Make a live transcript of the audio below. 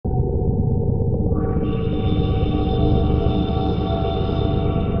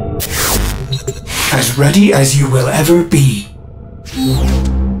ready as you will ever be.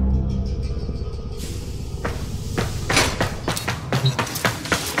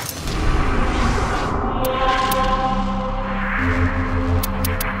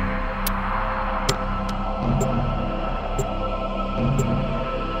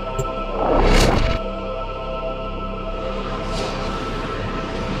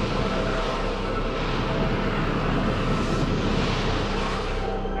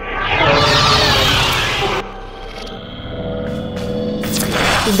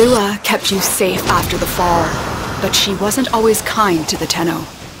 Lua kept you safe after the fall, but she wasn't always kind to the Tenno.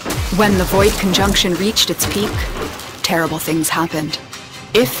 When the Void Conjunction reached its peak, terrible things happened.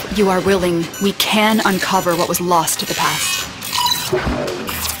 If you are willing, we can uncover what was lost to the past.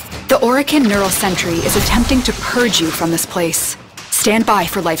 The Orican Neural Sentry is attempting to purge you from this place. Stand by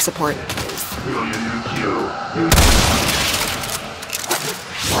for life support.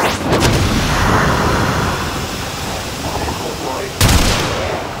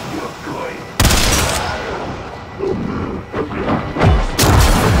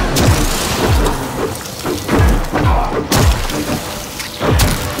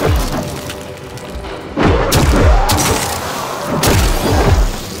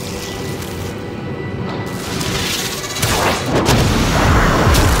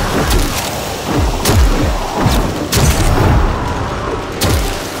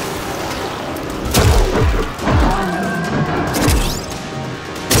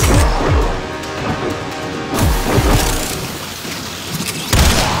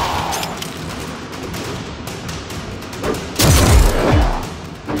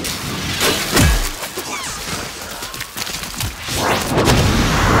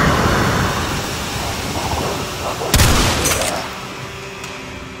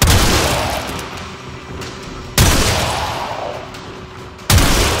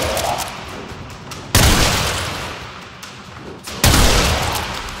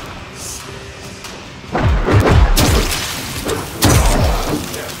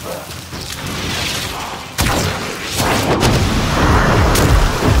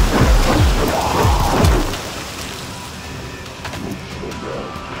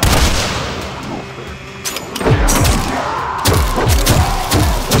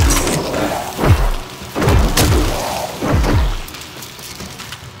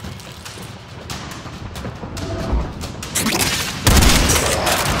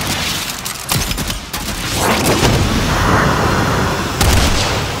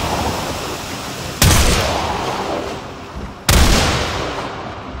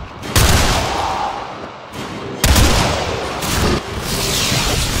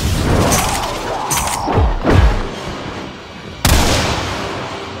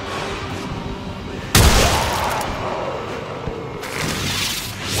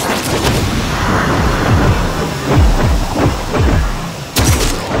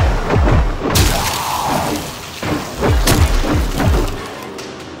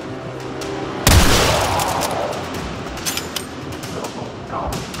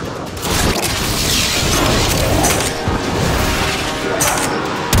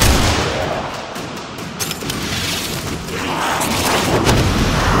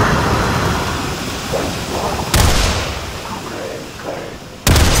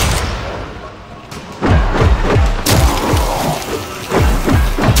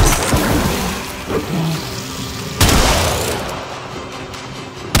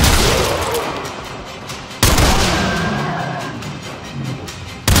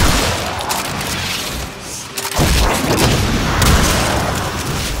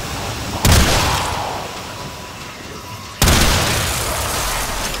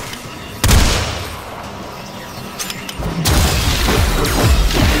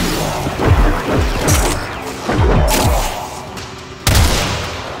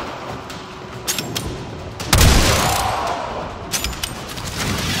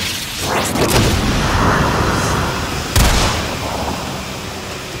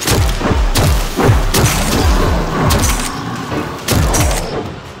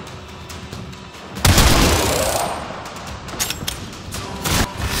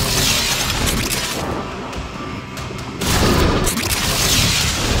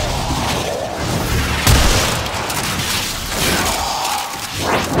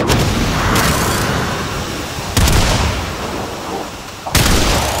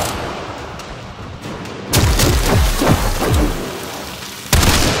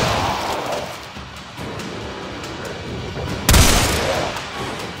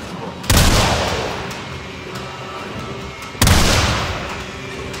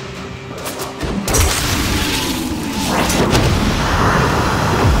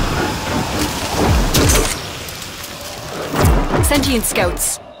 Protean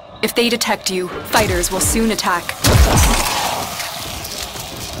scouts. If they detect you, fighters will soon attack.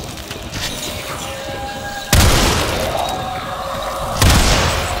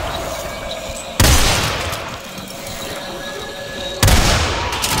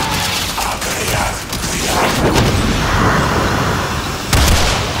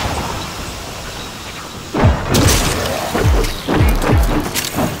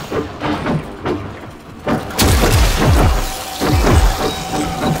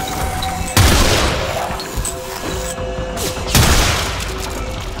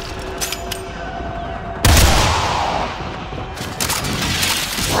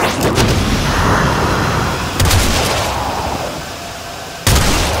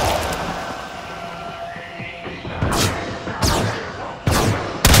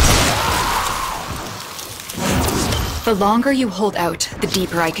 The longer you hold out, the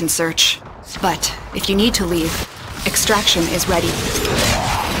deeper I can search. But if you need to leave, extraction is ready.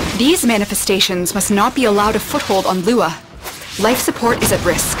 These manifestations must not be allowed a foothold on Lua. Life support is at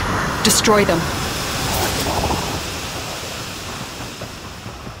risk. Destroy them.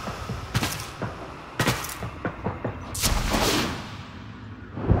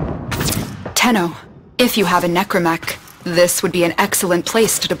 Tenno, if you have a necromech, this would be an excellent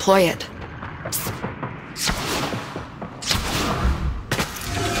place to deploy it.